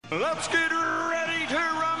Let's get ready to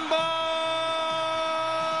rumble!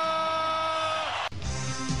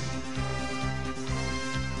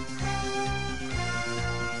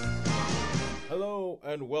 Hello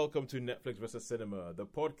and welcome to Netflix vs. Cinema, the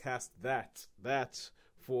podcast that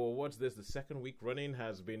for what's this, the second week running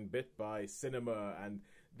has been bit by cinema and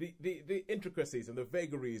the intricacies and the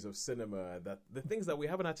vagaries of cinema, that the things that we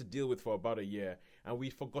haven't had to deal with for about a year and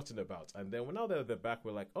we've forgotten about. And then when now they're back,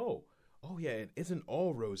 we're like, oh yeah, it isn't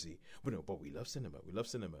all rosy. But no, but we love cinema. We love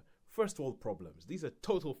cinema. First world problems. These are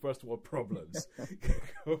total first world problems.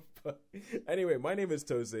 But anyway, my name is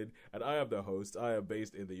Tosin, and I am the host. I am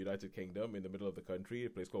based in the United Kingdom, in the middle of the country,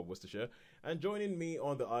 a place called Worcestershire. And joining me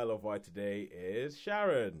on the Isle of Wight today is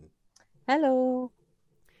Sharon. Hello.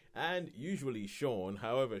 And usually Sean.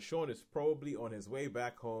 However, Sean is probably on his way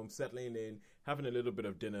back home, settling in, having a little bit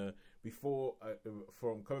of dinner before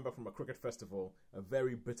from coming back from a cricket festival, a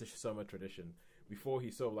very British summer tradition, before he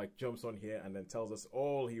sort of like jumps on here and then tells us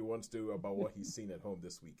all he wants to about what he's seen at home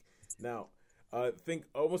this week. Now, I think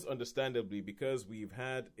almost understandably, because we've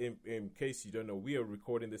had, in case you don't know, we are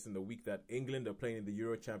recording this in the week that England are playing in the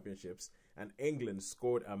Euro Championships, and England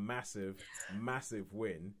scored a massive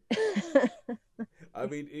win. I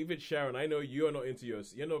mean, even Sharon, I know you're not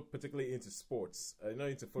particularly into sports, not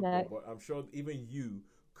into football, but I'm sure even you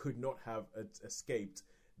could not have escaped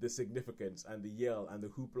the significance and the yell and the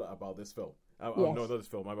hoopla about this film. Yes. No, not this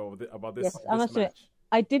film, about this, yes, this match.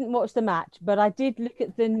 I didn't watch the match, but I did look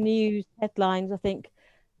at the news headlines. I think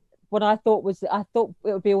what I thought it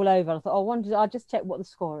would be all over. I thought, I'll just check what the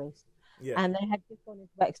score is. Yeah. And they had just gone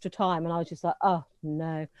into extra time, and I was just like, oh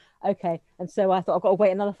no, okay. And so I thought I've got to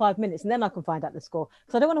wait another 5 minutes, and then I can find out the score,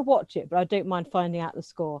 because I don't want to watch it, but I don't mind finding out the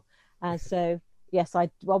score. And so yes, I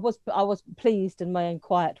was pleased in my own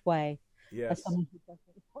quiet way. Yes. As someone who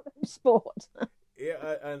doesn't follow sport.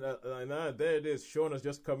 Yeah, and there it is. Sean has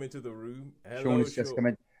just come into the room. Hello, Sean has just come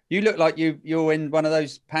in. You look like you're in one of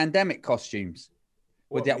those pandemic costumes.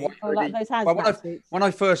 What, like those hazmat suits. When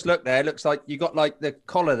I first looked there, it looks like you got like the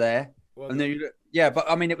collar there. Well, and then but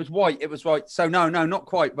I mean it was white. It was white. So no, not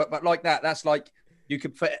quite. But like that. That's like you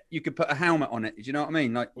could put a helmet on it. Do you know what I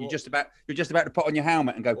mean? Like you're just about to put on your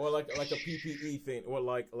helmet and go. Or like a PPE thing, or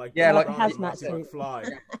like a hazmat suit. Fly.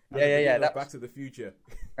 Yeah. Back to the Future.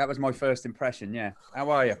 That was my first impression. Yeah. How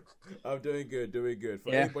are you? I'm doing good.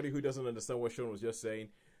 For anybody who doesn't understand what Sean was just saying,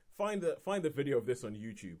 find the video of this on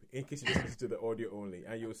YouTube in case you just listen to the audio only,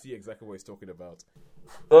 and you'll see exactly what he's talking about.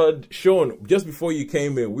 Sean, just before you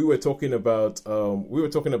came in, we were talking about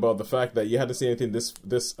the fact that you hadn't seen anything this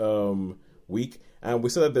week, and we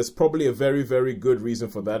said that there's probably a very, very good reason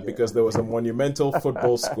for that, because there was a monumental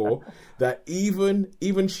football score that even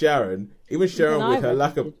Sharon with her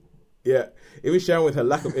lack of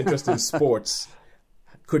interest in sports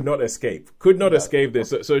could not escape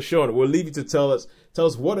this. So Sean, we'll leave you to tell us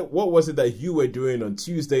what was it that you were doing on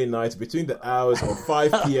Tuesday night between the hours of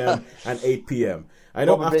 5 p.m. and 8 p.m. I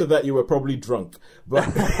know after that you were probably drunk, but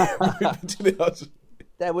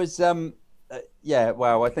there was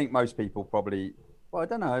well, I think most people probably, well, I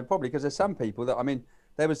don't know, probably because there's some people that, I mean,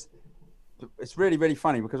 it's really, really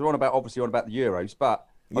funny because we're on about the Euros, but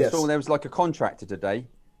I saw there was like a contractor today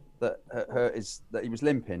that he was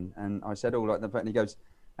limping, and I said, and he goes,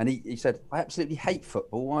 and he said, I absolutely hate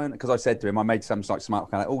football. Because I said to him, I made some like smart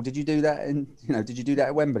kind of, did you do that? And did you do that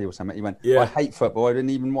at Wembley or something? He went, I hate football. I didn't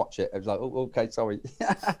even watch it. I was like, okay, sorry.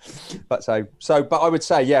 but I would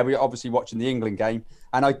say, we were obviously watching the England game,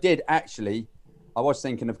 and I was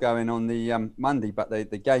thinking of going on the Monday, but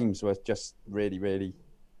the games were just really, really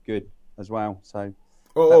good as well. So,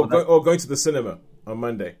 going to the cinema on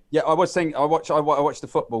Monday. Yeah, I was thinking. I watched the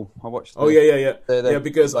football. I watched.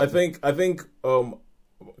 Because I think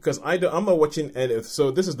because I'm not watching any.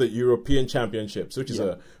 So this is the European Championships, which is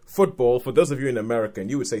a football. For those of you in America,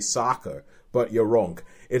 you would say soccer, but you're wrong.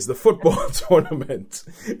 It's the football tournament.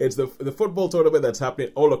 It's the football tournament that's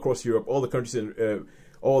happening all across Europe. All the countries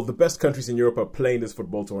all the best countries in Europe are playing this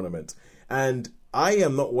football tournament, and I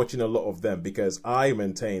am not watching a lot of them because I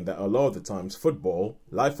maintain that a lot of the times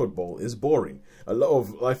live football is boring. A lot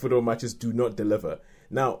of live football matches do not deliver.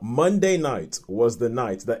 Now, Monday night was the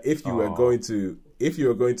night that if you were going to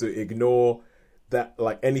ignore that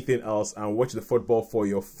like anything else and watch the football for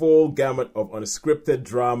your full gamut of unscripted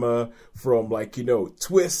drama from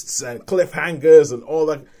twists and cliffhangers and all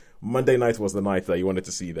that, Monday night was the night that you wanted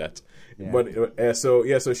to see that. Yeah. But so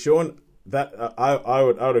Sean, that I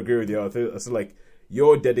would agree with you. It's like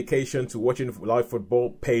your dedication to watching live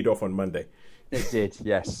football paid off on Monday. It did,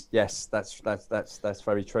 yes, that's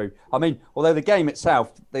very true. I mean, although the game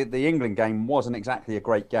itself, the England game wasn't exactly a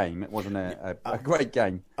great game. It wasn't a great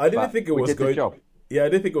game. I didn't think it was good. Yeah, I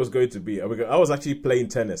didn't think it was going to be. I was actually playing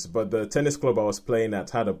tennis, but the tennis club I was playing at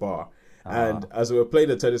had a bar. And as we were playing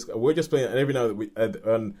the tennis, we were just playing, and every now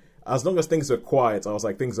and as long as things were quiet, I was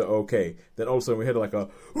like, things are okay. Then all of a sudden we heard like a,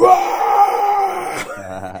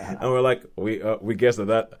 and we're like, we guess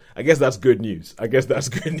that I guess that's good news. I guess that's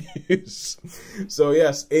good news. So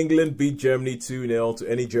yes, England beat Germany 2-0. To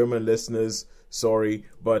any German listeners, sorry,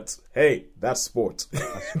 but hey, that's sport.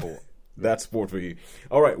 That's sport. That's sport for you.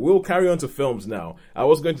 All right, we'll carry on to films now. I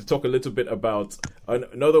was going to talk a little bit about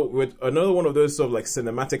another one of those sort of like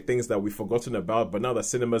cinematic things that we've forgotten about, but now that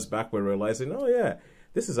cinema's back, we're realizing, oh yeah,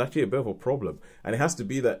 this is actually a bit of a problem. And it has to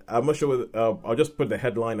be that, I'm not sure, I'll just put the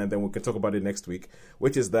headline and then we can talk about it next week,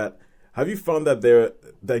 which is that, have you found that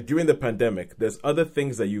that during the pandemic, there's other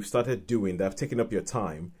things that you've started doing that have taken up your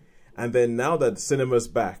time, and then now that cinema's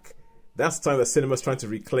back, that's the time that cinema's trying to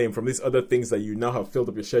reclaim from these other things that you now have filled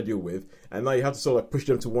up your schedule with, and now you have to sort of like push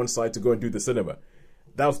them to one side to go and do the cinema.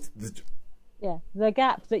 That was the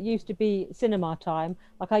gap that used to be cinema time,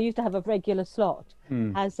 like I used to have a regular slot,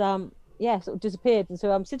 has sort of disappeared, and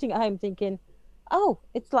so I'm sitting at home thinking, oh,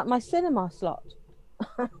 it's like my cinema slot.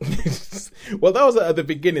 Well, that was at the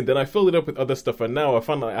beginning. Then I filled it up with other stuff, and now I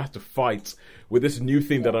found that I have to fight with this new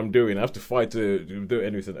thing that I'm doing. I have to fight to do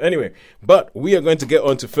anything. Anyway, but we are going to get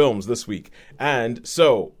on to films this week, and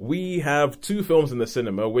so we have 2 films in the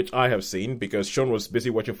cinema which I have seen because Sean was busy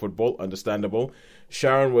watching football. Understandable.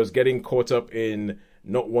 Sharon was getting caught up in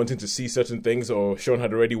not wanting to see certain things, or Sean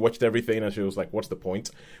had already watched everything and she was like, what's the point?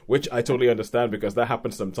 Which I totally understand, because that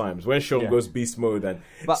happens sometimes. When Sean goes beast mode and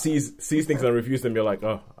sees things and reviews them, you're like,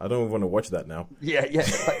 oh, I don't want to watch that now. Yeah,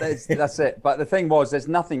 but that's it. But the thing was, there's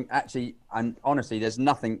nothing actually, and honestly, there's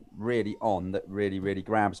nothing really on that really, really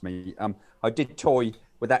grabs me. I did toy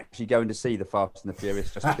with actually going to see the Fast and the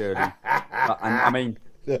Furious just purely. I mean...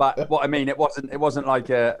 But what I mean, it wasn't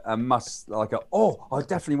like a must, like I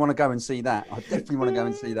definitely want to go and see that. I definitely want to go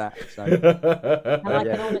and see that. So, and I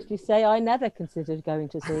can honestly say I never considered going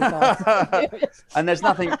to see Fast. And there's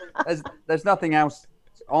nothing else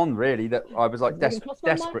on really that I was like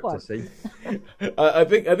desperate to see. I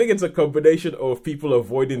think it's a combination of people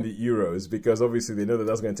avoiding the Euros because obviously they know that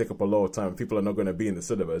that's going to take up a lot of time. People are not going to be in the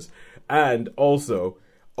cinemas, and also.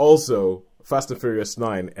 Fast and Furious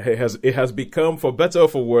 9, it has become, for better or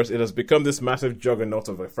for worse, it has become this massive juggernaut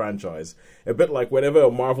of a franchise. A bit like whenever a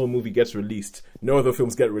Marvel movie gets released, no other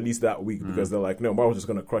films get released that week because they're like, no, Marvel's just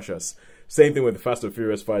going to crush us. Same thing with the Fast and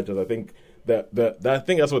Furious franchise. I think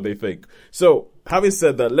that's what they think. So, having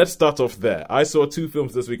said that, let's start off there. I saw 2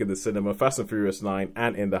 films this week in the cinema, Fast and Furious 9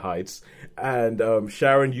 and In the Heights. And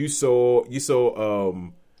Sharon, you saw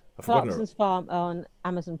Clarkson's Farm on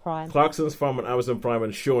Amazon Prime. Clarkson's Farm on Amazon Prime,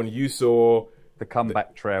 and Sean, you saw The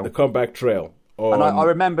Comeback Trail. The Comeback Trail. And I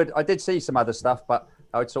remembered, I did see some other stuff, but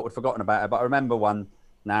I'd sort of forgotten about it. But I remember one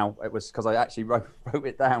now. It was because I actually wrote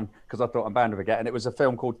it down because I thought I'm bound to forget. And it was a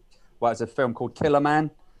film called Killer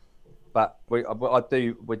Man. But we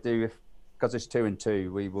do because it's 2 and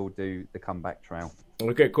 2. We will do The Comeback Trail.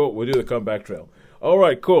 Okay, cool. We'll do The Comeback Trail. All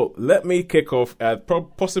right, cool. Let me kick off at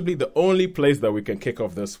possibly the only place that we can kick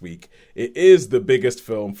off this week. It is the biggest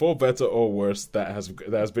film, for better or worse, that has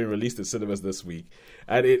been released in cinemas this week.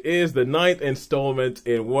 And it is the 9th installment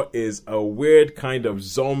in what is a weird kind of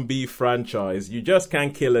zombie franchise. You just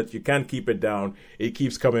can't kill it. You can't keep it down. It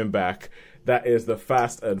keeps coming back. That is the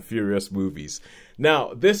Fast and Furious movies.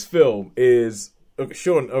 Now, this film is...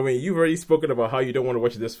 Sean, I mean, you've already spoken about how you don't want to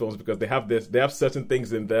watch these films because they have certain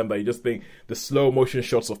things in them that you just think, the slow motion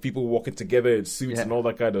shots of people walking together in suits and all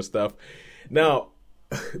that kind of stuff. Now,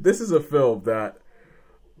 this is a film that,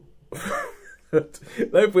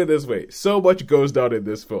 let me put it this way, so much goes down in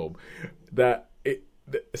this film that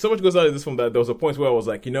there was a point where I was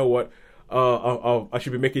like, you know what? I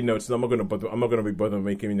should be making notes. And I'm not going to be bothered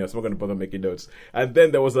making notes. I'm not going to bother making notes. And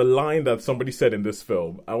then there was a line that somebody said in this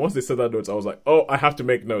film. And once they said that notes, I was like, oh, I have to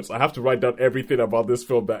make notes. I have to write down everything about this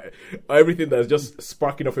film, everything that's just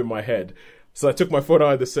sparking up in my head. So I took my phone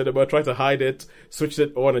out of the cinema, tried to hide it, switched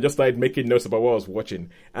it on, and just started making notes about what I was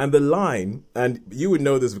watching. And the line, and you would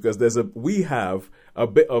know this because we have a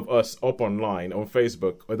bit of us up online on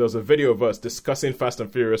Facebook, where there's a video of us discussing Fast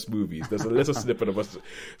and Furious movies. There's a little snippet of us,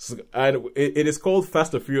 and it is called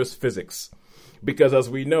Fast and Furious Physics. Because as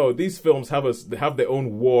we know, these films have their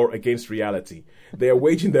own war against reality. They are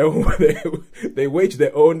waging their own. They wage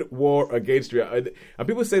their own war against reality. And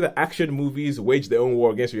people say that action movies wage their own war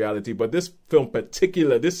against reality, but this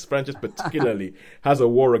franchise particularly, has a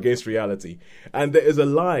war against reality. And there is a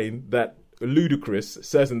line that Ludacris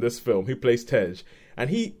says in this film. He plays Tej, and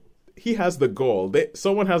he has the gall.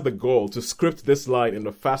 Someone has the gall to script this line in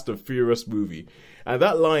the Fast and Furious movie, and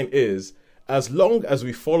that line is, as long as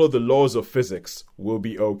we follow the laws of physics, we'll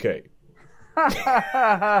be okay.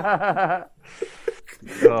 And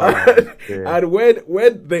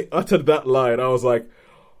when they uttered that line, I was like,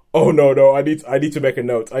 oh no, I need to make a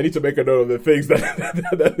note. I need to make a note of the things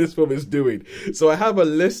that this film is doing. So I have a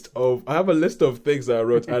list of things that I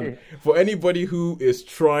wrote, and for anybody who is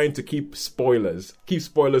trying to keep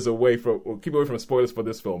away from spoilers for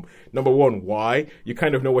this film. Number one, why? You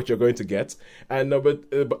kind of know what you're going to get. And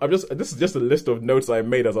this is just a list of notes I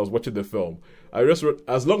made as I was watching the film. I just wrote,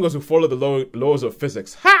 as long as we follow the laws of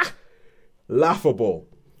physics. Ha! Laughable.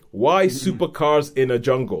 Why supercars in a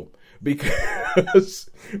jungle? Because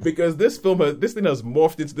this thing has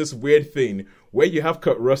morphed into this weird thing where you have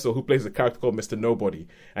Kurt Russell, who plays a character called Mr. Nobody,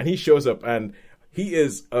 and he shows up and he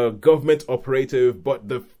is a government operative, but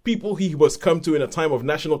the people he was come to in a time of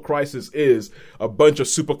national crisis is a bunch of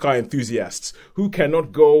supercar enthusiasts who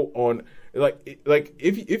cannot go on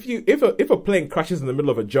if a plane crashes in the middle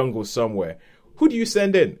of a jungle somewhere. Who do you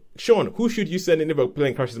send in? Sean, who should you send in if a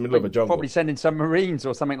plane crashes in the middle of a jungle? Probably send in some Marines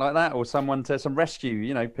or something like that, or someone to some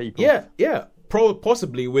rescue, people. Yeah.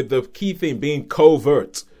 Possibly with the key thing being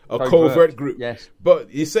covert. A covert group. Yes.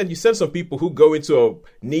 But you send some people who go into a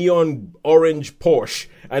neon orange Porsche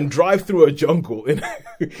and drive through a jungle.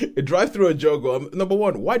 Number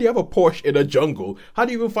one, why do you have a Porsche in a jungle? How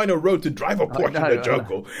do you even find a road to drive a Porsche in a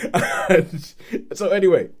jungle? So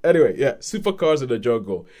anyway, yeah, supercars in a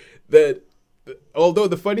jungle. Although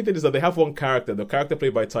the funny thing is that they have one character, the character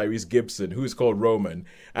played by Tyrese Gibson, who is called Roman,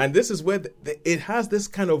 and this is where it has this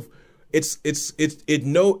kind of it's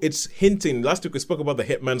hinting. Last week we spoke about The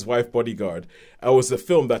Hitman's Wife Bodyguard. It was a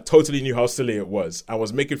film that totally knew how silly it was. I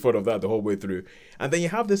was making fun of that the whole way through. And then you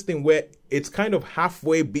have this thing where it's kind of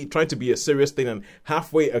halfway trying to be a serious thing and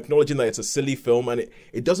halfway acknowledging that it's a silly film, and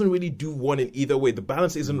it doesn't really do one in either way. The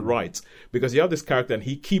balance isn't right, because you have this character and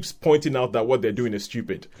he keeps pointing out that what they're doing is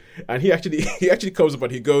stupid. And he actually comes up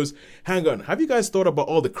and he goes, hang on, have you guys thought about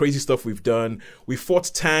all the crazy stuff we've done? We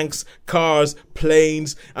fought tanks, cars,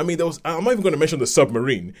 planes. I mean, I'm not even going to mention the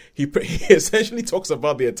submarine. He essentially talks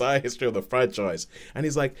about the entire history of the franchise. And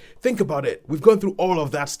he's like, think about it. We've gone through all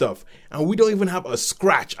of that stuff, and we don't even have a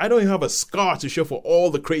scratch. I don't even have a scar to show for all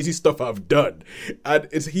the crazy stuff I've done. And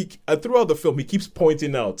throughout the film, he keeps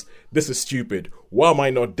pointing out, this is stupid. Why am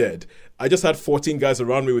I not dead? I just had 14 guys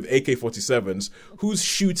around me with AK-47s whose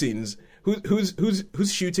shooting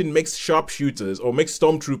makes sharpshooters or makes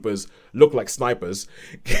stormtroopers look like snipers.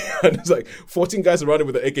 And it's like 14 guys around him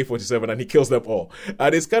with an AK-47 and he kills them all.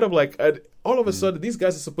 And it's kind of like, all of a sudden, these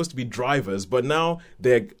guys are supposed to be drivers, but now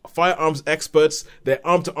they're firearms experts, they're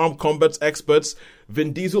arm-to-arm combat experts.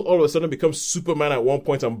 Vin Diesel all of a sudden becomes Superman at one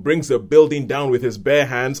point and brings a building down with his bare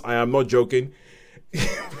hands. I am not joking.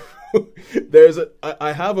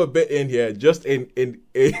 I have a bit in here just in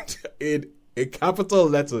capital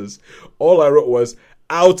letters. All I wrote was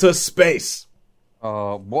outer space.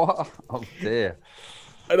 Oh, what? Oh dear.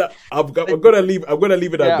 And I'm gonna leave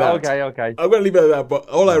it at that. Okay. I'm gonna leave it at that. But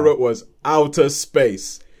all I wrote was outer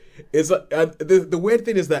space. It's and the weird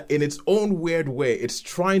thing is that in its own weird way, it's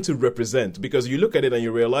trying to represent, because you look at it and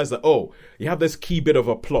you realize that, you have this key bit of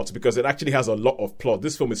a plot, because it actually has a lot of plot.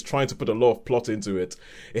 This film is trying to put a lot of plot into it.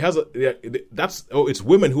 It has it's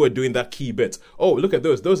women who are doing that key bit. Oh, look at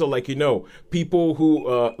those. Those are people who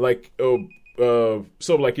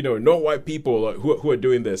non-white people who are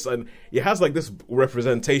doing this, and it has this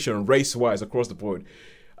representation race-wise across the board.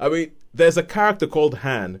 I mean, there's a character called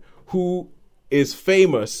Han who is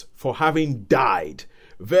famous for having died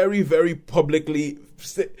very, very publicly.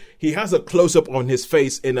 He has a close-up on his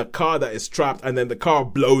face in a car that is trapped, and then the car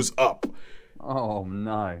blows up. Oh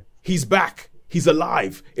no! He's back. He's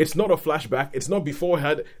alive. It's not a flashback. It's not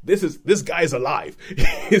beforehand. This guy is alive.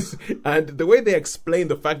 And the way they explain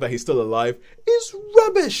the fact that he's still alive is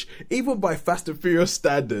rubbish. Even by Fast and Furious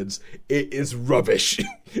standards, it is rubbish.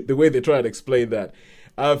 The way they try and explain that.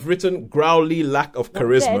 I've written growly lack of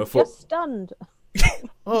charisma for. Just stunned.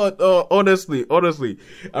 Honestly,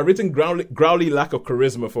 I've written growly lack of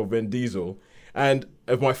charisma for Vin Diesel, and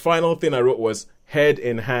my final thing I wrote was head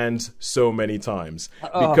in hands so many times,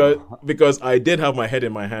 because I did have my head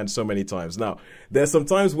in my hands so many times. Now, there's some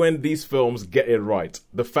times when these films get it right.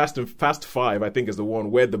 The Fast 5, I think, is the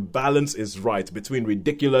one where the balance is right between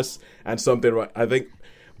ridiculous and something right. I think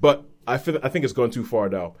it's gone too far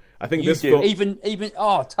now. I think this film even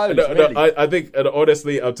totally. No, I think,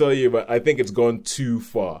 honestly, I'll tell you, but I think it's gone too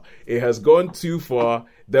far. It has gone too far.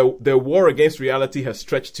 The war against reality has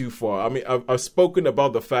stretched too far. I mean, I've spoken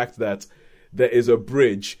about the fact that there is a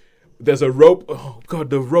bridge there's a rope. Oh God,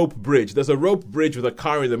 the rope bridge. There's a rope bridge with a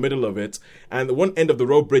car in the middle of it, and the one end of the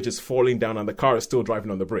rope bridge is falling down, and the car is still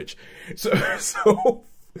driving on the bridge. So.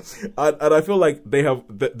 And I feel like they have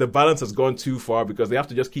the balance has gone too far because they have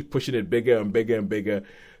to just keep pushing it bigger and bigger and bigger,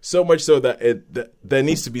 so much so that there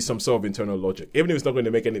needs to be some sort of internal logic. Even if it's not going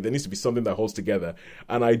to make any, there needs to be something that holds together.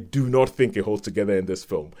 And I do not think it holds together in this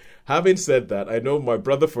film. Having said that, I know my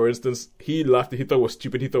brother, for instance, he laughed. He thought it was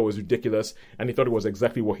stupid. He thought it was ridiculous, and he thought it was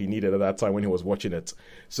exactly what he needed at that time when he was watching it.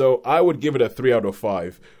 So I would give it a 3 out of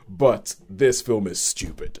 5. But this film is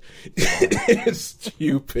stupid. It's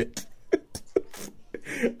stupid.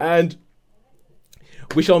 And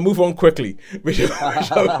we shall move on quickly. We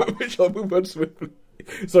shall move on swiftly.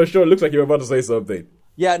 So, sure, it looks like you're about to say something.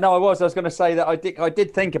 Yeah, no, I was going to say that I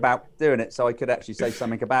did think about doing it so I could actually say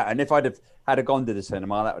something about it. And if I'd have had gone to the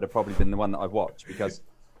cinema, that would have probably been the one that I've watched because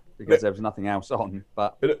there was nothing else on.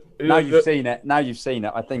 But now you've seen it.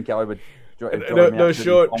 I think I would.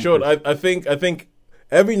 Sure. I think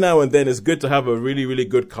every now and then it's good to have a really, really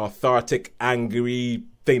good cathartic, angry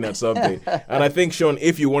thing at something. And I think, Sean,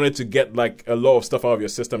 if you wanted to get like a lot of stuff out of your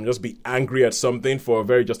system, just be angry at something for a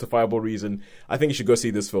very justifiable reason, I think you should go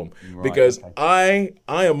see this film. Right, because okay.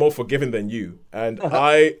 I am more forgiving than you. And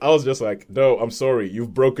I was just like, no, I'm sorry,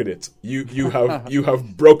 you've broken it. You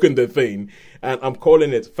have broken the thing. And I'm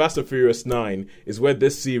calling it Fast and Furious 9 is where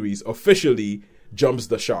this series officially jumps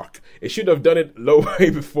the shark. It should have done it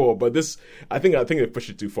way before, but I think they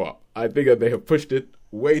pushed it too far. I think that they have pushed it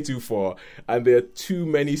way too far, and there are too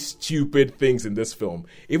many stupid things in this film.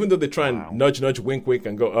 Even though they try and nudge, wink,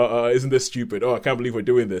 and go, isn't this stupid? Oh, I can't believe we're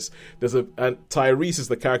doing this. And Tyrese is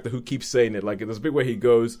the character who keeps saying it. Like, there's a bit where he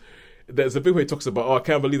goes, there's a bit where he talks about, I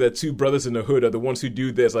can't believe that 2 brothers in the hood are the ones who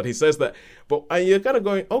do this. And he says that, and you're kind of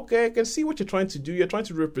going, okay, I can see what you're trying to do. You're trying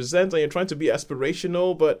to represent and you're trying to be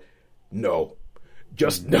aspirational, but no.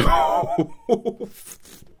 Just no.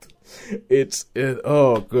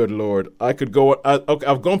 Oh, good Lord. I could go, okay,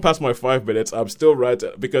 I've gone past my 5 minutes. I'm still right,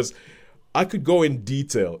 because I could go into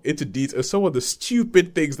detail some of the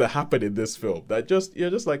stupid things that happen in this film that you're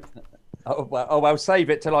just like, I'll save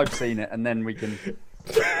it till I've seen it and then we can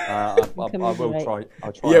I will try.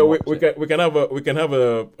 I'll try. Yeah, we can have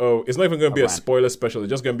a. Oh, it's not even going to be a spoiler special. It's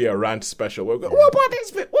just going to be a rant special. We'll go, what about this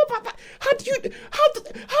bit? What about that? How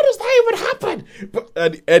does that even happen? But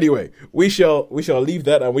anyway, we shall leave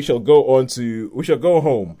that and we shall go home. We shall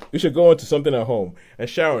go on to something at home. And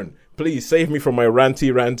Sharon, please save me from my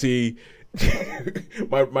ranty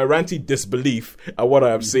my ranty disbelief at what I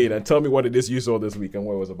have seen, and tell me what it is you saw this week and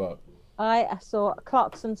what it was about. I saw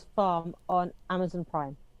Clarkson's Farm on Amazon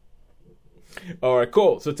Prime. All right,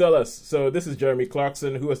 cool. So tell us. So this is Jeremy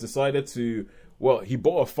Clarkson, who has decided to, he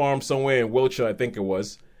bought a farm somewhere in Wiltshire, I think it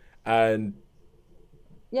was, and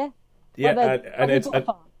he bought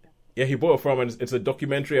a farm, and it's a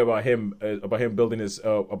documentary about him building his,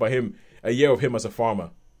 about him, a year of him as a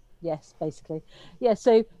farmer. Yes, basically. Yeah.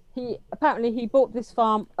 So he bought this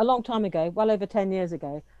farm a long time ago, well over 10 years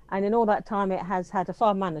ago. And in all that time, it has had a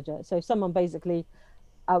farm manager. So someone basically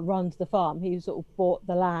runs the farm. He sort of bought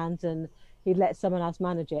the land and he let someone else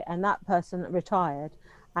manage it. And that person retired.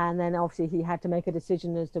 And then obviously he had to make a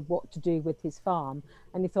decision as to what to do with his farm.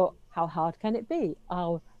 And he thought, how hard can it be?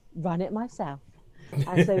 I'll run it myself.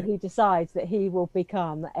 And so he decides that he will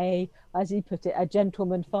become as he put it, a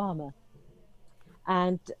gentleman farmer.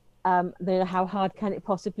 And then how hard can it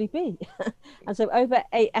possibly be? And so over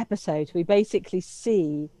 8 episodes, we basically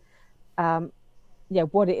see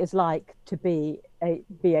what it is like to be a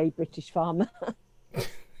British farmer.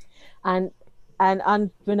 and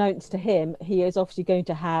unbeknownst to him, he is obviously going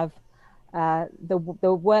to have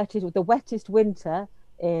the wettest winter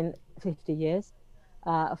in 50 years,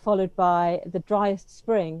 followed by the driest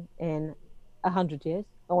spring in 100 years,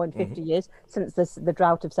 or in 50 years, since the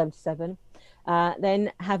drought of 77.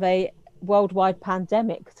 Then have a worldwide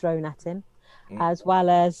pandemic thrown at him, as well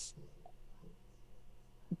as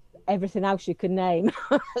everything else you could name.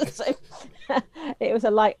 So it was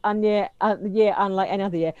a year unlike any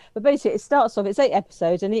other year. But basically, it starts off. It's 8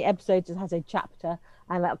 episodes, and each episode has a chapter.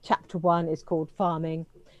 And chapter 1 is called farming.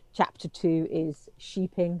 Chapter 2 is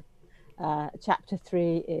sheeping. Chapter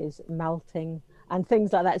 3 is melting, and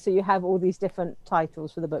things like that. So you have all these different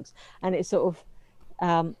titles for the books, and it sort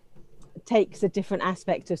of takes a different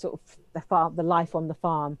aspect to sort of the life on the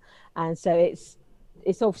farm. And so it's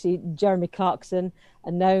obviously Jeremy Clarkson,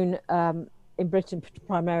 known in Britain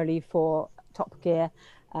primarily for Top Gear,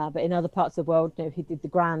 but in other parts of the world, he did the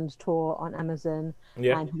Grand Tour on Amazon,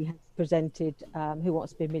 and he has presented Who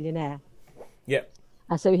Wants to Be a Millionaire. Yeah.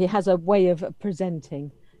 And so he has a way of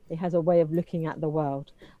presenting He has a way of looking at the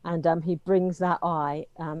world, and he brings that eye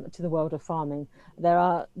to the world of farming.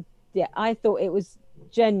 I thought it was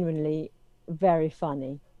genuinely very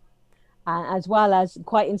funny, as well as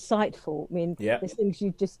quite insightful. I mean, there's things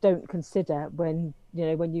you just don't consider when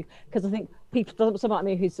because I think people, someone like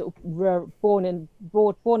me who's sort of born and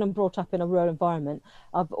brought up in a rural environment,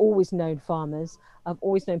 I've always known farmers. I've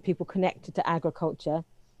always known people connected to agriculture,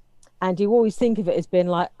 and you always think of it as being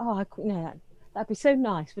like, that'd be so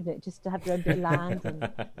nice, wouldn't it? Just to have your own bit of land, and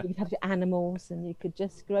you could have your animals, and you could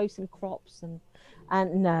just grow some crops.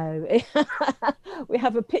 And no, we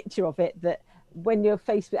have a picture of it that when you're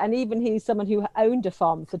faced with, and even he's someone who owned a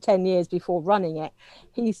farm for 10 years before running it,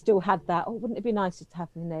 he still had that, wouldn't it be nice to have,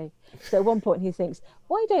 So at one point he thinks,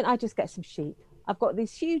 why don't I just get some sheep? I've got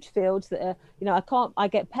these huge fields that are, I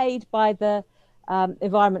get paid by the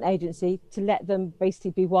Environment Agency to let them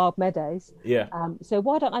basically be wild meadows. So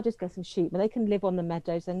why don't I just get some sheep, and they can live on the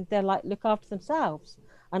meadows, and they're like look after themselves,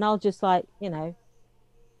 and I'll just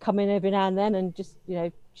come in every now and then and just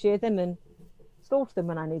shear them and slaughter them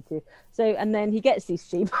when I need to. So and then he gets these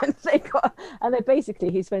sheep, and then basically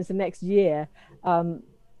he spends the next year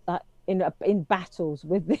in battles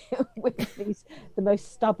with the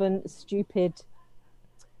most stubborn, stupid,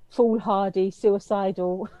 foolhardy,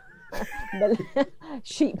 suicidal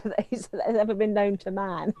sheep that has ever been known to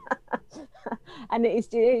man. And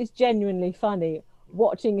it is genuinely funny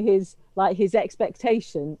watching his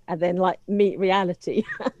expectation and then meet reality.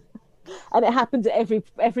 And it happens at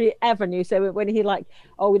every avenue. So when he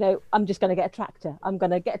I'm just going to get a tractor, and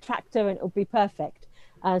it'll be perfect.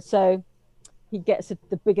 So he gets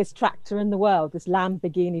the biggest tractor in the world, this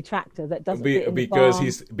Lamborghini tractor that doesn't fit in because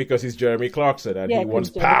he's Jeremy Clarkson and he wants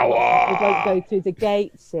power. It won't go through the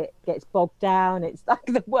gates. It gets bogged down. It's like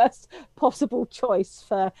the worst possible choice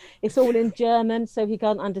it's all in German, so he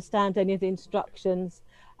can't understand any of the instructions,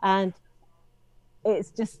 and it's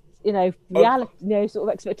just reality, sort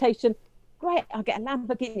of expectation. Great, I'll get a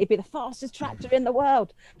Lamborghini, it'd be the fastest tractor in the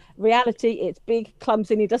world. Reality, it's big,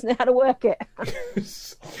 clumsy, and he doesn't know how to work it.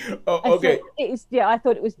 Okay. So I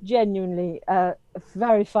thought it was genuinely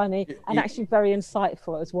very funny and actually very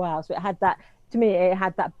insightful as well. So it had that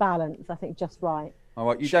balance, I think, just right. Oh,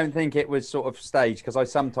 well, you don't think it was sort of staged? Because I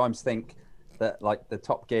sometimes think that, like the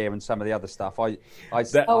Top Gear and some of the other stuff, I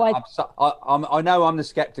know I'm the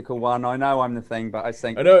skeptical one. I know I'm the thing, but I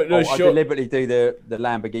think I deliberately do the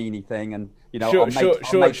Lamborghini thing, and I'll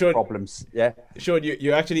make problems. Yeah, Sean,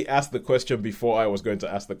 you actually asked the question before I was going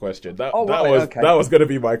to ask the question. That was going to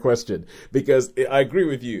be my question, because I agree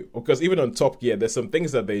with you. Because even on Top Gear, there's some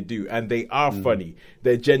things that they do, and they are funny.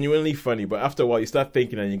 They're genuinely funny, but after a while, you start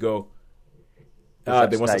thinking, and you go,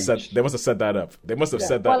 they must have set that up. They must have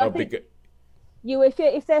set that up because.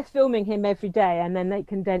 If they're filming him every day and then they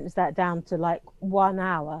condense that down to 1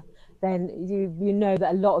 hour, then you know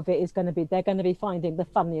that a lot of it is they're going to be finding the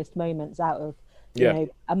funniest moments out of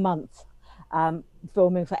a month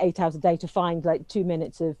filming for 8 hours a day to find 2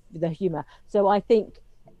 minutes of the humor. So I think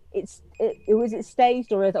was it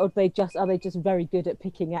staged, or are they just very good at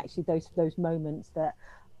picking actually those moments that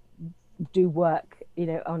do work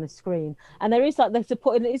on a screen. And there is the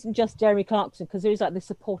support. It isn't just Jeremy Clarkson, because there is the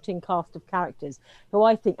supporting cast of characters who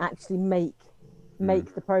I think actually make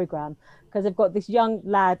the program, because they've got this young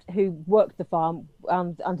lad who worked the farm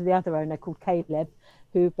under the other owner called Caleb,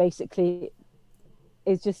 who basically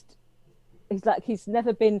is just he's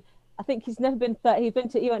never been 30.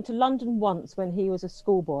 He went to London once when he was a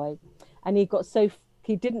schoolboy, and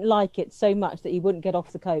he didn't like it so much that he wouldn't get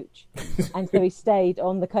off the coach. And so he stayed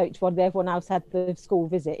on the coach while everyone else had the school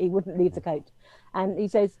visit. He wouldn't leave the coach. And he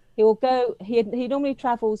says he normally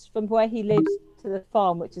travels from where he lives to the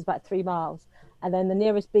farm, which is about 3 miles. And then the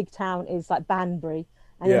nearest big town is Banbury.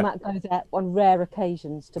 And he might go there on rare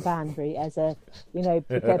occasions to Banbury as but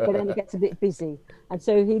then it gets a bit busy. And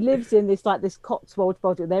so he lives in this Cotswold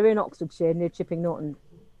body. They're in Oxfordshire near Chipping Norton.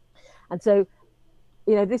 And so,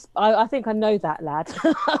 I think I know that lad.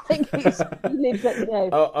 I think he lives at,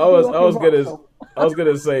 I was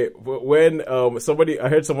gonna say, when I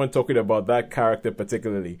heard someone talking about that character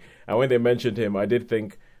particularly, and when they mentioned him, I did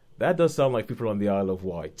think that does sound like people on the Isle of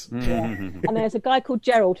Wight. Yeah. And there's a guy called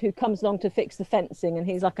Gerald who comes along to fix the fencing, and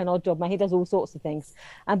he's like an odd job man. He does all sorts of things,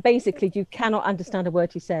 and basically you cannot understand a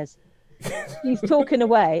word he says. He's talking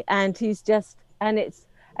away, and he's just, and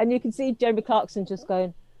you can see Jeremy Clarkson just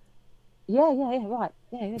going, yeah, right.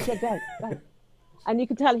 Yeah, great. And you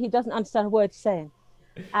can tell he doesn't understand a word he's saying.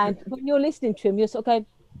 And when you're listening to him, you're sort of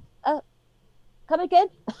going, come again?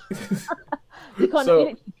 You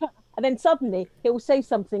can't. And then suddenly he'll say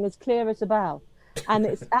something as clear as a bell, and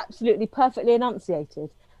it's absolutely perfectly enunciated.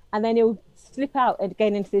 And then he'll slip out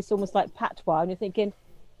again into this almost like patois, and you're thinking,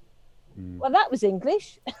 well, that was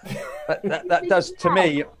English. that does to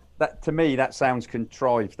me. That sounds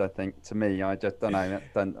contrived. I think to me, I just don't know.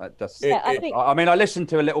 I mean, I listened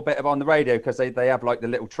to a little bit of on the radio because they have like the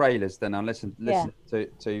little trailers. Then I listened to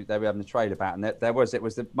they were having the trailer about, and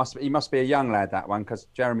he must be a young lad, that one, because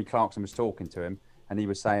Jeremy Clarkson was talking to him, and he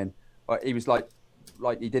was saying he was like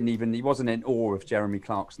he wasn't in awe of Jeremy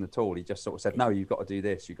Clarkson at all. He just sort of said, no, you've got to do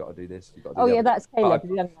this, you've got to do this, you've got to do that. That's Caleb,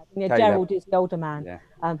 the young lad. Yeah, Gerald is the older man,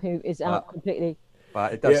 who is out completely.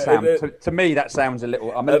 But it does sound to me that sounds a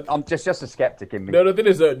little. I'm just a skeptic in me. No, the thing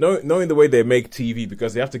is, knowing the way they make TV,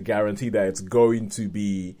 because they have to guarantee that it's going to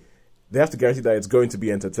be. They have to guarantee that it's going to be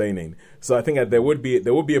entertaining. So I think that there would be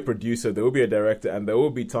a producer, there will be a director, and there will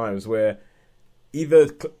be times where either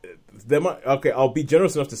I'll be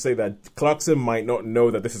generous enough to say that Clarkson might not know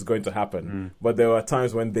that this is going to happen, but there are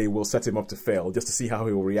times when they will set him up to fail just to see how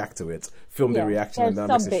he will react to it, film the reaction, and then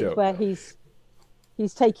makes the show. Where he's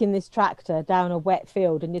taking this tractor down a wet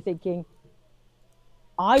field, and you're thinking,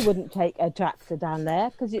 I wouldn't take a tractor down there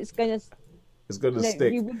because it's going to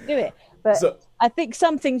stick. You wouldn't do it. But I think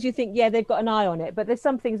some things you think, they've got an eye on it, but there's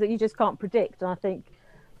some things that you just can't predict. And I think,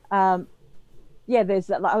 there's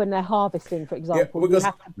like when they're harvesting, for example.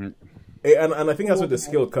 And I think that's where the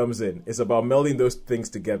skill comes in. It's about melding those things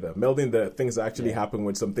together, melding the things that actually happen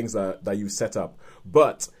with some things that you set up.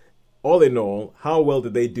 But all in all, how well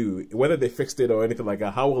did they do? Whether they fixed it or anything like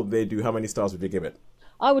that, how well did they do? How many stars would you give it?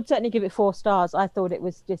 I would certainly give it 4 stars. I thought it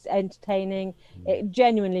was just entertaining. It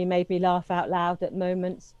genuinely made me laugh out loud at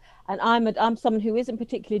moments. And I'm someone who isn't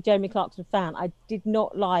particularly a Jeremy Clarkson fan. I did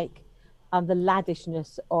not like the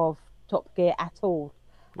laddishness of Top Gear at all.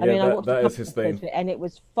 I watched that is his thing. And it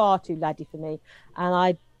was far too laddie for me. And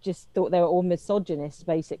I just thought they were all misogynists,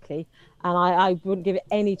 basically. And I wouldn't give it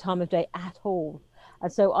any time of day at all.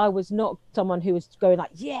 And so I was not someone who was going like,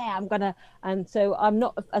 I'm going to... And so I'm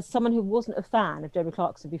not... As someone who wasn't a fan of Jeremy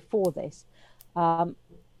Clarkson before this,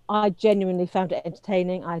 I genuinely found it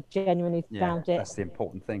entertaining. I genuinely found it... That's the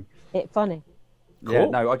important thing. Funny. Cool. Yeah,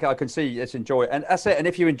 no, I can see it's enjoy it. And that's it. And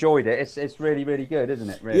if you enjoyed it, it's really, really good, isn't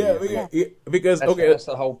it? Really, because... That's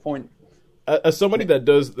the whole point. As somebody that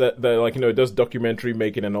does that does documentary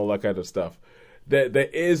making and all that kind of stuff, there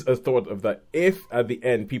is a thought of that if at the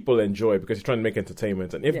end people enjoy it, because you're trying to make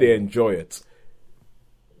entertainment, and if they enjoy it,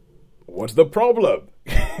 what's the problem?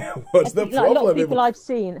 What's the problem? A lot of people I've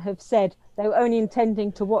seen have said they were only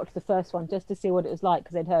intending to watch the first one just to see what it was like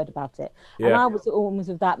because they'd heard about it. Yeah. And I was almost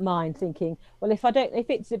of that mind, thinking, well, if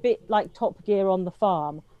it's a bit like Top Gear on the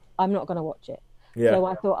farm, I'm not going to watch it. Yeah. So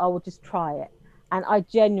I thought I would just try it, and I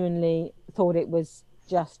genuinely thought it was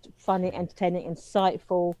just funny, entertaining,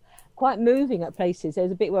 insightful. Quite moving at places.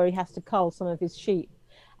 There's a bit where he has to cull some of his sheep,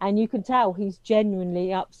 and you can tell he's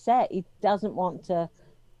genuinely upset. He doesn't want to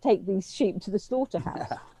take these sheep to the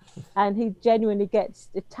slaughterhouse, and he genuinely gets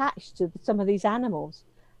attached to some of these animals.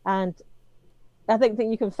 And I don't think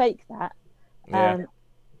you can fake that.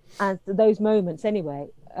 And those moments, anyway.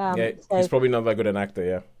 He's probably not that good an actor.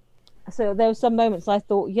 Yeah. So there were some moments I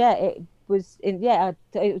thought, it was it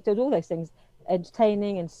did all those things,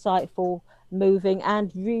 entertaining, insightful, moving,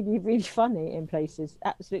 and really, really funny in places.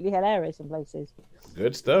 Absolutely hilarious in places.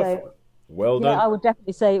 Good stuff. So, well done. I would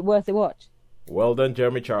definitely say worth a watch. Well done,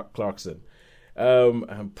 Jeremy Clarkson.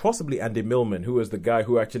 And possibly Andy Millman, who was the guy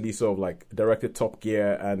who actually sort of like directed Top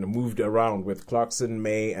Gear and moved around with Clarkson,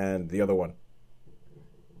 May, and the other one.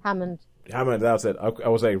 Hammond, that's it. I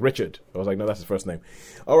was like, Richard. I was like, no, that's his first name.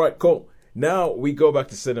 All right, cool. Now we go back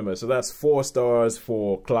to cinema. So that's 4 stars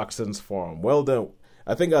for Clarkson's Farm. Well done.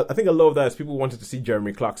 I think a lot of that is people wanted to see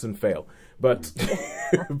Jeremy Clarkson fail, but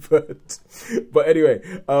but anyway,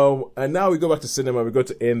 and now we go back to cinema. We go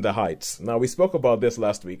to In the Heights. Now we spoke about this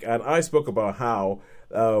last week, and I spoke about how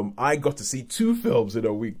I got to see 2 films in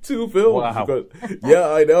a week. 2 films. Wow. Because,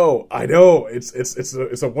 yeah, I know.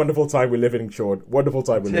 It's a wonderful time we live in, Sean. Wonderful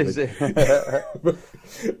time we live in.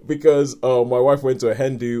 Because my wife went to a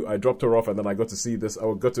hen do. I dropped her off, and then I got to see this.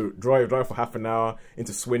 I got to drive for half an hour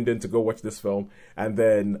into Swindon to go watch this film, and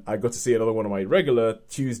then I got to see another one of my regular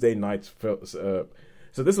Tuesday night films. So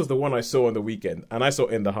this was the one I saw on the weekend, and I saw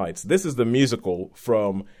In the Heights. This is the musical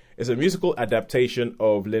it's a musical adaptation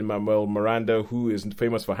of Lin-Manuel Miranda, who is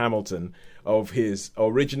famous for Hamilton, of his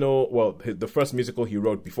original, the first musical he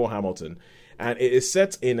wrote before Hamilton. And it is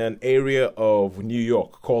set in an area of New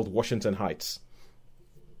York called Washington Heights.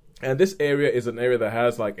 And this area is an area that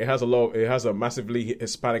has a massively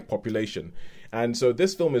Hispanic population. And so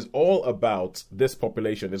this film is all about this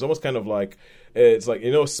population. It's almost kind of like, it's like,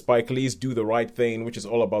 Spike Lee's Do the Right Thing, which is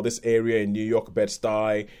all about this area in New York,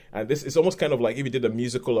 Bed-Stuy. And this is almost kind of like if you did a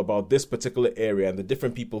musical about this particular area and the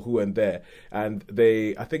different people who are there. And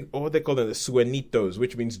I think, what they call them, the Suenitos,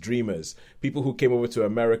 which means dreamers. People who came over to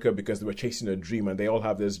America because they were chasing a dream, and they all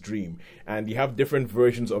have this dream. And you have different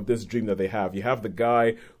versions of this dream that they have. You have the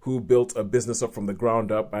guy who built a business up from the ground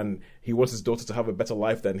up, and he wants his daughter to have a better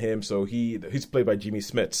life than him, so he's played by Jimmy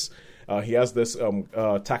Smits. He has this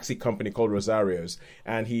taxi company called Rosario's,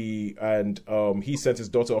 and he sent his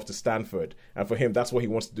daughter off to Stanford. And for him, that's what he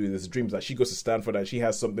wants to do. His dreams that she goes to Stanford and she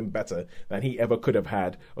has something better than he ever could have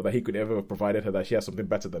had, or that he could ever have provided her. That she has something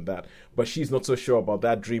better than that. But she's not so sure about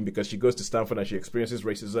that dream because she goes to Stanford and she experiences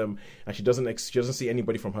racism, and she doesn't see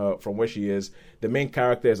anybody from where she is. The main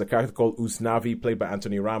character is a character called Usnavi, played by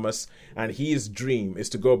Anthony Ramos, and his dream is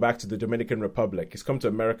to go back to the Dominican Republic. He's come to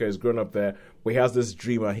America, he's grown up there, but he has this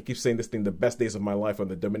dream, and he keeps saying this thing, the best days of my life on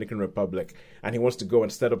the Dominican Republic, and he wants to go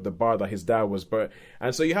and set up the bar that his dad was burnt.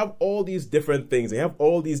 And so you have all these different things, you have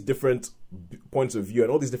all these different points of view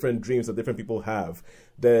and all these different dreams that different people have.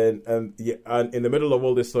 Then and in the middle of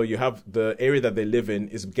all this, so you have the area that they live in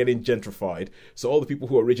is getting gentrified, so all the people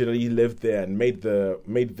who originally lived there and made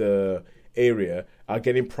the area are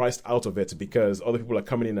getting priced out of it because other people are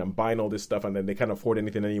coming in and buying all this stuff, and then they can't afford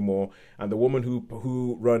anything anymore. And the woman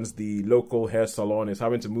who runs the local hair salon is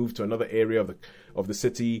having to move to another area of the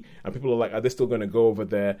city, and people are like, are they still going to go over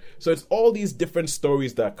there? So it's all these different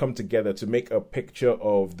stories that come together to make a picture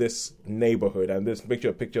of this neighborhood and a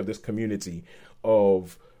picture of this community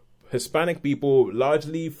of Hispanic people,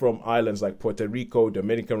 largely from islands like Puerto Rico,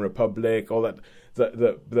 Dominican Republic, all that,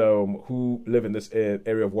 who live in this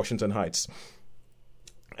area of Washington Heights.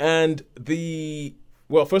 And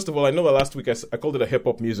first of all, I know that last week I called it a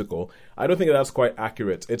hip-hop musical. I don't think that's quite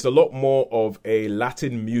accurate. It's a lot more of a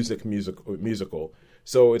Latin musical.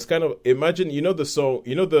 So it's kind of, imagine, the song,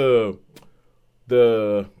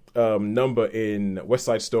 the number in West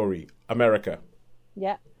Side Story, America.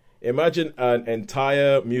 Yeah. Imagine an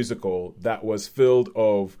entire musical that was filled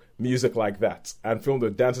of music like that, and filmed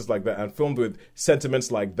with dances like that, and filmed with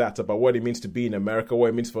sentiments like that about what it means to be in America, what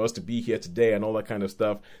it means for us to be here today, and all that kind of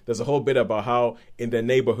stuff. There's a whole bit about how in their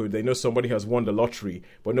neighborhood they know somebody has won the lottery,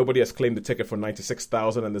 but nobody has claimed the ticket for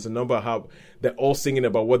 $96,000. And there's a number of how they're all singing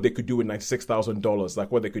about what they could do with $96,000,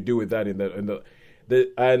 like what they could do with that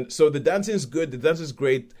and so the dancing is good, the dance is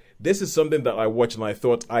great. This is something that I watched and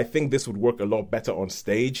I think this would work a lot better on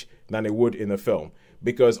stage than it would in a film.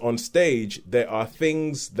 Because on stage, there are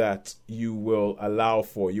things that you will allow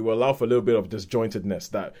for. You will allow for a little bit of disjointedness.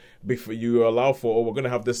 That before you allow for, we're going to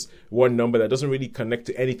have this one number that doesn't really connect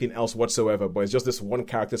to anything else whatsoever, but it's just this one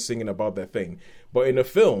character singing about their thing. But in a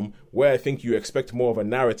film, where I think you expect more of a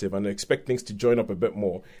narrative and expect things to join up a bit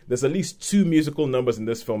more, there's at least 2 musical numbers in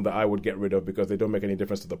this film that I would get rid of because they don't make any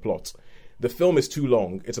difference to the plot. The film is too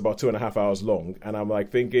long. It's about 2.5 hours long. And I'm like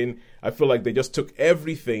thinking, I feel like they just took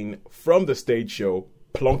everything from the stage show,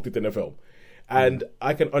 plonked it in a film. And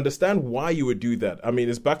I can understand why you would do that. I mean,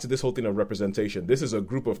 it's back to this whole thing of representation. This is a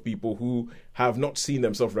group of people who have not seen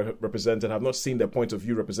themselves represented, have not seen their point of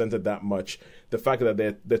view represented that much. The fact that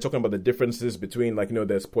they're talking about the differences between,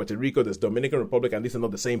 there's Puerto Rico, there's Dominican Republic, and these are not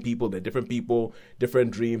the same people. They're different people, different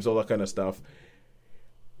dreams, all that kind of stuff.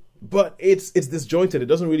 But it's disjointed. It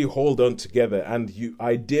doesn't really hold on together. And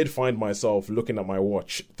I did find myself looking at my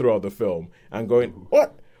watch throughout the film and going,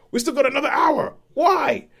 what? We still got another hour.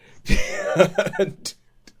 Why?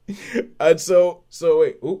 and so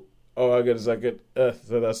wait. I got a second. I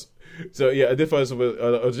did find some.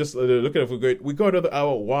 I was just looking at we got another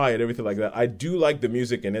hour. Why and everything like that. I do like the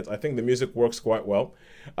music in it. I think the music works quite well.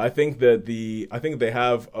 I think that the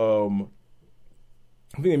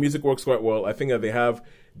music works quite well. I think that they have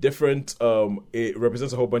different. It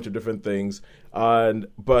represents a whole bunch of different things,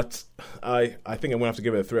 but I think I'm gonna have to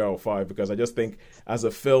give it a 3 out of 5 because I just think as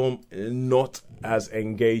a film, not as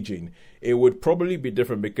engaging. It would probably be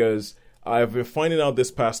different because I've been finding out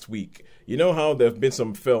this past week. You know how there have been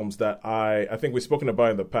some films that I think we've spoken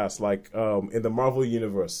about in the past, like in the Marvel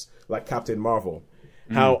universe, like Captain Marvel.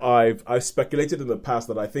 How I've speculated in the past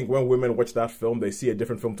that I think when women watch that film, they see a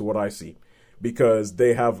different film to what I see. Because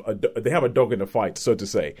they have a dog in the fight, so to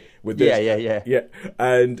say. With this. Yeah.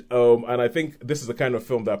 And I think this is the kind of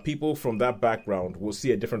film that people from that background will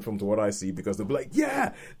see a different film to what I see because they'll be like,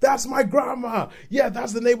 yeah, that's my grandma. Yeah,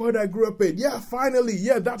 that's the neighborhood I grew up in. Yeah, finally.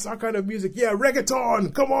 Yeah, that's our kind of music. Yeah,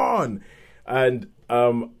 reggaeton. Come on. And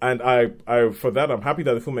I for that I'm happy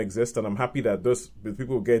that the film exists, and I'm happy that the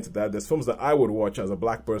people who get into that. There's films that I would watch as a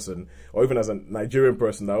black person or even as a Nigerian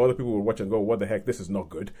person that other people would watch and go, what the heck, this is not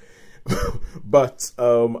good. But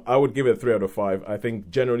I would give it a 3 out of 5. I think,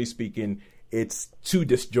 generally speaking, it's too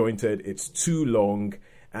disjointed, it's too long,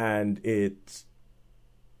 and it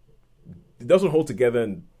doesn't hold together.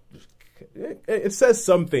 And it says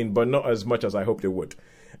something, but not as much as I hoped it would.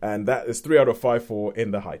 And that is 3 out of 5 for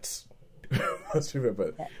In the Heights. Let's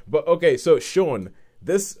remember. But okay, so Sean,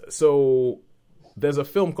 there's a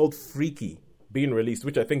film called Freaky being released,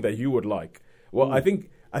 which I think that you would like. Well, I think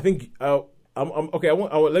I'm okay.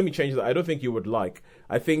 Let me change that. I don't think you would like.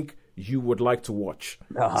 I think you would like to watch.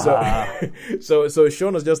 So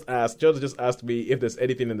Sean has just asked me if there's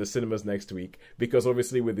anything in the cinemas next week, because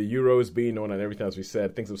obviously with the Euros being on and everything, as we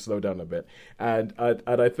said, things have slowed down a bit. And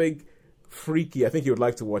I think Freaky, I think you would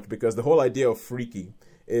like to watch, because the whole idea of Freaky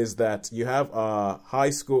is that you have a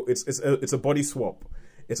high school. It's a body swap.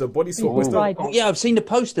 It's a body swap. Yeah, I've seen the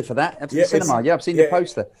poster for that. I've seen the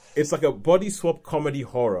poster. It's like a body swap comedy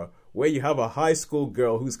horror where you have a high school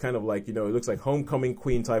girl who's kind of like, it looks like homecoming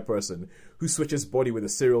queen type person who switches body with a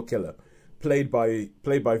serial killer, played by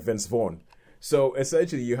Vince Vaughn. So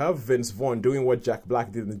essentially, you have Vince Vaughn doing what Jack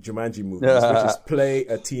Black did in the Jumanji movies, which is play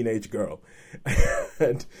a teenage girl,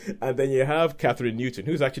 and then you have Catherine Newton,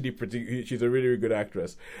 who's actually she's a really, really good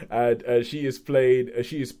actress, and she's playing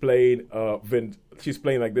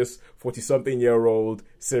like this 40-something-year-old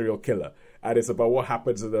serial killer, and it's about what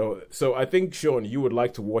happens in the. So I think, Sean, you would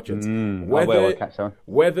like to watch it.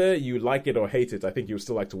 Whether you like it or hate it, I think you would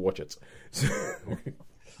still like to watch it.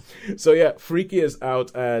 So yeah, Freaky is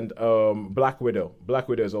out, and Black Widow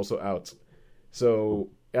is also out. So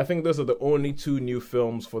I think those are the only 2 new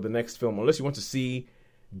films for the next film, unless you want to see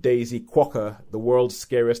Daisy Quokka, the world's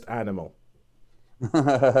scariest animal.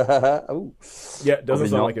 Ooh. Yeah, doesn't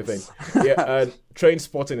sound like a thing. Yeah, and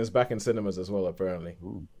Trainspotting is back in cinemas as well, apparently.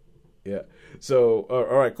 Ooh. Yeah. So all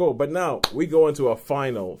right, cool. But now we go into a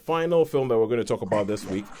final film that we're going to talk about this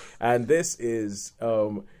week, and this is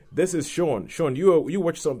Sean. Sean, you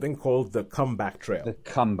watched something called The Comeback Trail. The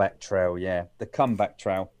Comeback Trail, yeah. The Comeback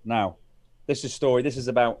Trail. Now, this is like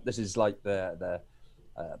the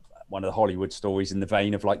one of the Hollywood stories in the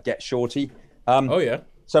vein of like Get Shorty. Oh yeah.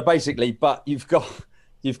 So basically, but you've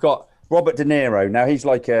got Robert De Niro. Now he's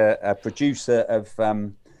like a producer of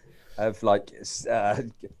like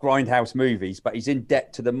grindhouse movies, but he's in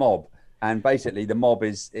debt to the mob, and basically the mob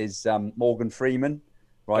is Morgan Freeman.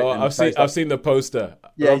 Right. Oh, I've seen the poster.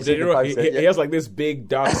 Yeah, he has like this big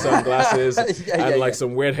dark sunglasses and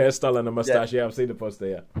some weird hairstyle and a mustache. Yeah, I've seen the poster.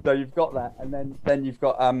 Yeah. So you've got that, and then you've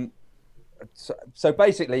got So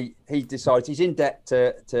basically, he decides he's in debt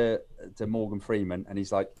to Morgan Freeman, and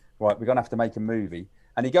he's like, right, we're gonna have to make a movie.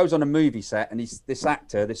 And he goes on a movie set, and this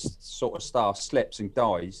actor, this sort of star, slips and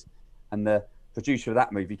dies, and the producer of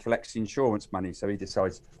that movie collects the insurance money, so he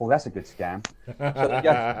decides, oh, that's a good scam.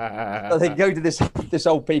 So they go to this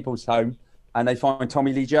old people's home, and they find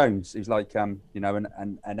Tommy Lee Jones, who's like an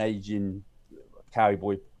aging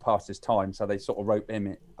cowboy past his time. So they sort of rope him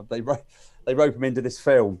in. They rope him into this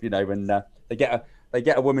film, and they get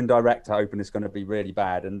a woman director hoping it's going to be really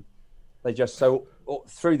bad, and they just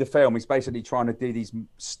through the film he's basically trying to do these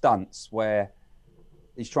stunts where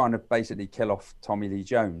he's trying to basically kill off Tommy Lee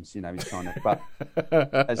Jones. He's trying to, but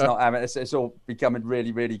it's not having. It's all becoming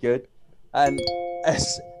really, really good. And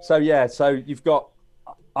so you've got.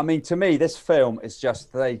 I mean, to me, this film is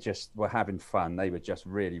they just were having fun. They were just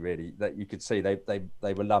really, really. That you could see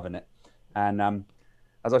they were loving it. And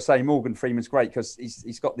as I say, Morgan Freeman's great because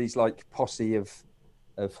he's got these like posse of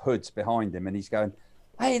hoods behind him, and he's going,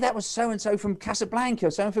 hey, that was so and so from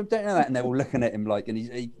Casablanca, so and from don't know that, and they're all looking at him like, and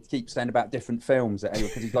he keeps saying about different films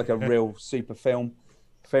because he's like a real super film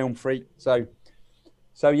freak. So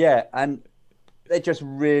yeah, and they're just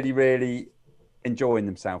really, really enjoying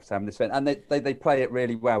themselves having this film, and they play it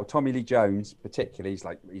really well. Tommy Lee Jones, particularly,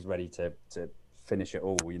 he's ready to finish it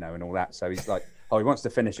all, and all that. So he's like, oh, he wants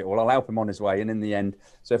to finish it all. I'll help him on his way, and in the end,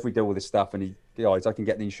 so if we do all this stuff, and I can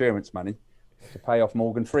get the insurance money to pay off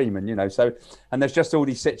Morgan Freeman, So, and there's just all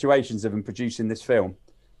these situations of him producing this film.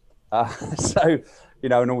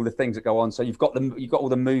 And all the things that go on. So you've got all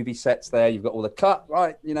the movie sets there. You've got all the cut,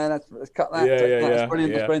 right? Let's cut that. That's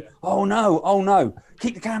brilliant. That's brilliant. Oh no!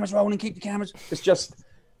 Keep the cameras rolling. Keep the cameras. It's just,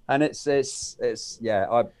 and it's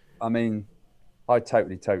yeah. I mean, I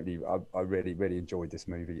totally. I really, really enjoyed this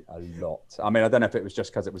movie a lot. I mean, I don't know if it was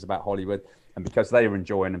just because it was about Hollywood and because they were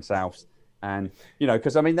enjoying themselves, and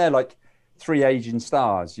because I mean they're like 3 Asian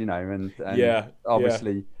stars, and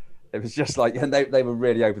obviously it was just like, and they were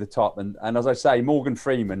really over the top. And as I say, Morgan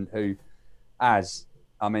Freeman, who,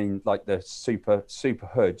 like the super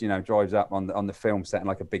hood, drives up on the film set in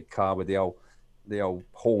like a big car with the old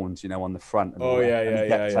horns, on the front. And he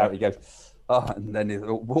gets out, he goes, and then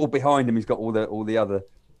all behind him, he's got all the other,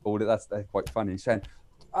 that's quite funny. He's saying,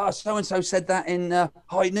 so and so said that in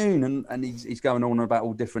High Noon, and he's going on about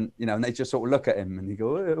all different, and they just sort of look at him and he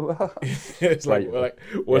go, it's like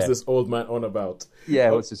what's this old man on about?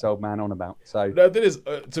 Yeah, what's this old man on about? So no, that is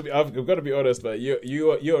I've got to be honest, but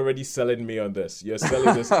you're already selling me on this. You're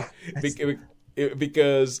selling this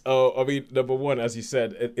because I mean, number one, as you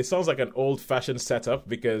said, it sounds like an old-fashioned setup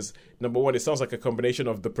because number one, it sounds like a combination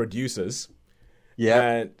of the producers.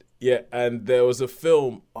 Yeah. And there was a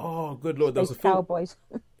film. Oh, good Lord. There was a film. Cowboys.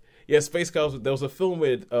 Yeah, Space Cowboys. There was a film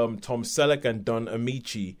with Tom Selleck and Don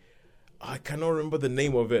Amici. I cannot remember the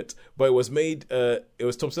name of it, but it was made. It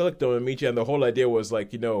was Tom Selleck, Don Amici, and the whole idea was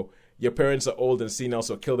like, your parents are old and senile,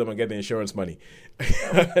 so kill them and get the insurance money.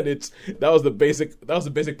 And that was the basic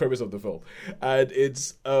premise of the film, and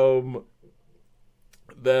it's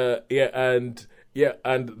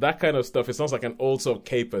and that kind of stuff. It sounds like an old sort of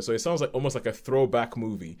caper, so it sounds like almost like a throwback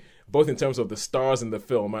movie, both in terms of the stars in the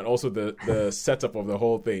film and also the setup of the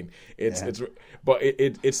whole thing. It sounds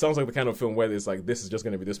like the kind of film where it's like this is just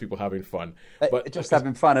going to be these people having fun, but just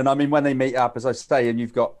having fun. And I mean, when they meet up, as I say, and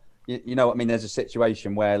you've got, what I mean. There's a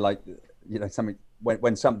situation where something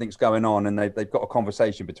when something's going on and they've got a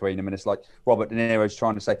conversation between them, and it's like Robert De Niro's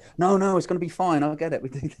trying to say, no, it's going to be fine. I'll get it. We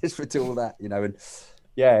do this, we do all that, and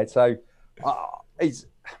so.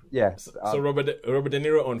 So Robert De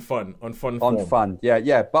Niro on fun fun,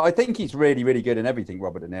 but I think he's really, really good in everything,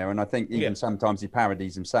 Robert De Niro, and I think even sometimes he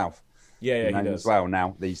parodies himself. He does as well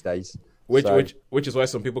now these days. Which is why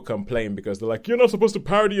some people complain, because they're like, you're not supposed to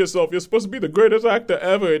parody yourself. You're supposed to be the greatest actor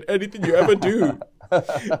ever in anything you ever do.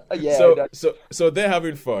 So they're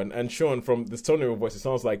having fun, and Sean, from the tone of your voice, it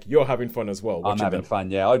sounds like you're having fun as well. I'm having fun.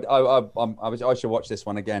 Yeah, I should watch this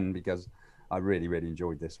one again because I really, really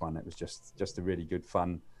enjoyed this one. It was just a really good,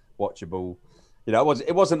 fun, watchable.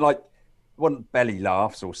 It wasn't belly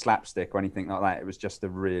laughs or slapstick or anything like that. It was just a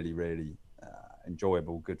really, really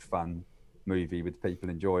enjoyable, good, fun movie with people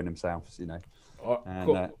enjoying themselves. And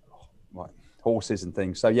horses and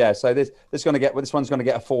things. So this one's going to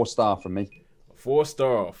get a 4-star from me.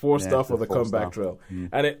 4-star for the comeback trail.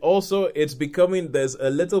 And it's becoming, there's a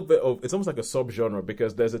little bit of, it's almost like a subgenre,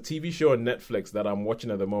 because there's a TV show on Netflix that I'm watching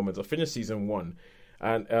at the moment. I finished season 1,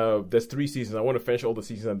 and there's 3 seasons. I want to finish all the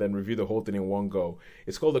seasons and then review the whole thing in one go.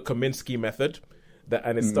 It's called The Kominsky Method,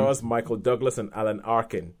 and it stars Michael Douglas and Alan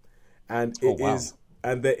Arkin. And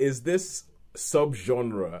and there is this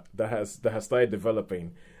subgenre that has started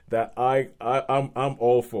developing that I'm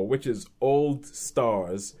all for, which is old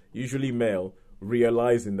stars, usually male,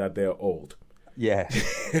 realizing that they're old. Yeah.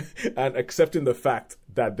 And accepting the fact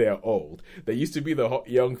that they're old. They used to be the hot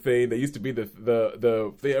young thing. They used to be the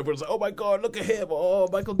thing. Everyone's like, oh my God, look at him. Oh,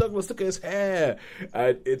 Michael Douglas, look at his hair.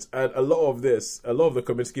 And a lot of the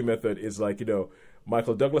Kominsky Method is like,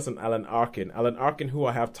 Michael Douglas and Alan Arkin, who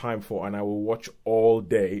I have time for and I will watch all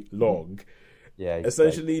day long. Yeah,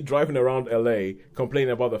 essentially great. Driving around LA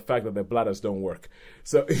complaining about the fact that their bladders don't work.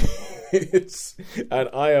 So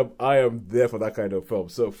I am there for that kind of film.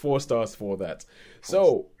 So 4 stars for that.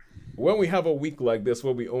 So when we have a week like this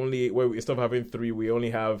where we instead of having 3, we only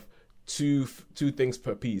have two things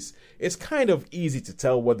per piece, it's kind of easy to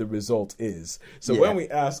tell what the result is. So when we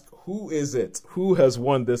ask who is it, who has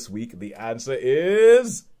won this week, the answer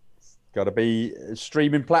is got to be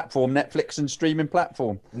streaming platform, Netflix and streaming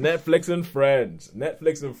platform. Netflix and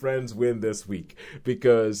Friends win this week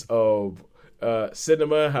because of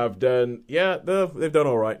cinema have done, they've done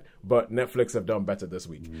all right, but Netflix have done better this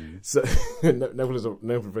week. So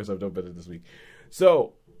Netflix have done better this week.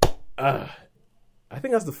 So I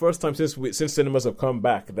think that's the first time since cinemas have come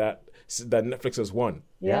back that Netflix has won.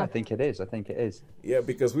 Yeah, I think it is. Yeah,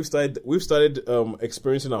 because we've started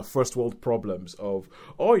experiencing our first world problems of,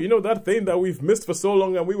 that thing that we've missed for so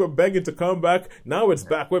long and we were begging to come back. Now it's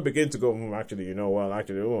back. We're beginning to go,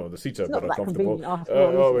 the seats are better comfortable.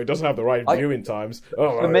 It doesn't have the right viewing times.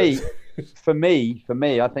 For me,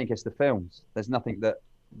 I think it's the films. There's nothing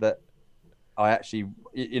that I actually,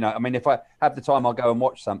 if I have the time, I'll go and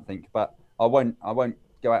watch something, but I won't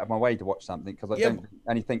go out of my way to watch something because I don't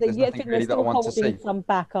think there's nothing really that I want to see. They're still holding some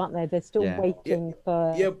back, aren't they? They're still waiting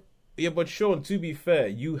for... Yeah, but Sean, to be fair,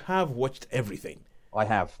 you have watched everything. I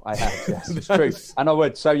have, yes, it's true. And I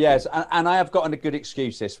would, so yes, and I have gotten a good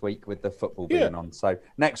excuse this week with the football being on. So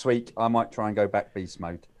next week, I might try and go back beast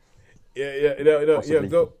mode.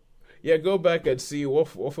 Go back and see what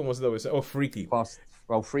film was that we said? Oh, Freaky.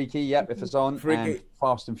 Freaky, if it's on. Freaky. And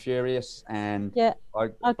Fast and Furious, and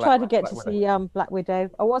I tried to get to see Black Widow.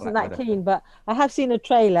 I wasn't that keen, but I have seen a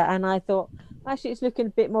trailer, and I thought Actually, it's looking a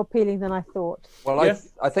bit more appealing than I thought. Well, Yeah.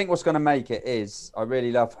 I think what's going to make it is I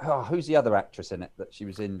really love. Who's the other actress in it that she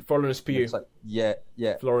was in? Florence Pugh. It's like, yeah.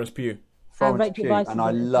 Florence Pugh. Florence Rachel Pugh, Weisz and is I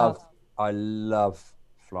in it as love, well. I love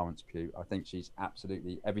Florence Pugh. I think she's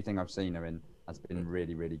absolutely everything I've seen her in has been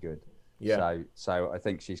really, really good. Yeah. So I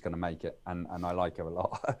think she's going to make it, and I like her a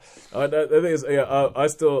lot. The thing is, I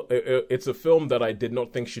still, it's a film that I did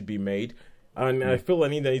not think should be made. And I feel I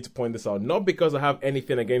need to point this out, not because I have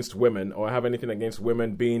anything against women or I have anything against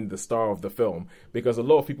women being the star of the film, because a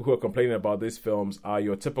lot of people who are complaining about these films are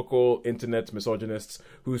your typical internet misogynists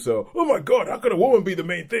who say, "Oh my God, how could a woman be the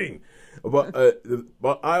main thing?" But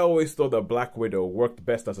I always thought that Black Widow worked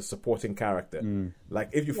best as a supporting character. Like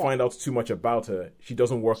if you find out too much about her, she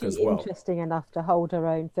doesn't work as well. Interesting enough to hold her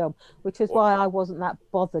own film, which is why I wasn't that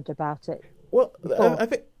bothered about it. Well,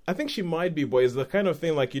 I think she might be, but it's the kind of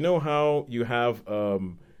thing like, you know how you have a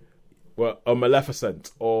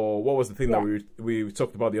Maleficent, or what was the thing that we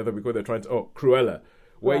talked about the other week where they're trying to Cruella,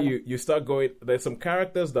 where you start going, there's some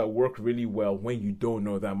characters that work really well when you don't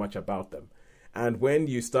know that much about them. And when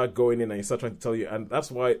you start going in and you start trying to tell you, and that's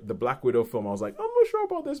why the Black Widow film, I was like, I'm not sure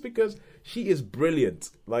about this because she is brilliant.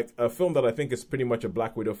 Like a film that I think is pretty much a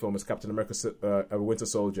Black Widow film is Captain America: Winter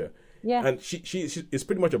Soldier. Yeah, and she is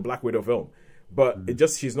pretty much a Black Widow film. But it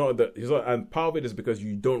just she's not, and part of it is because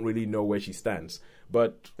you don't really know where she stands.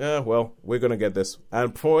 But well, we're gonna get this,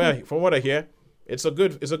 and from what I hear, it's a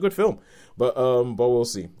good film. But we'll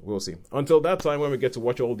see. Until that time, when we get to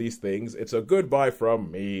watch all these things, it's a goodbye from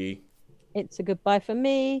me. it's a goodbye from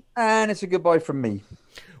me, and it's a goodbye from me.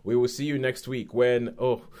 We will see you next week when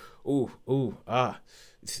I would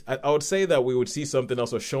say that we would see something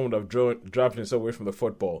else, or Sean would have drafted us away from the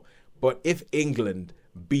football. But if England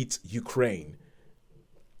beat Ukraine,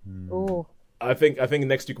 I think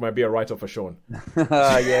next week might be a write-off for Sean.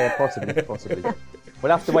 Yeah, possibly.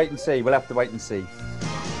 We'll have to wait and see.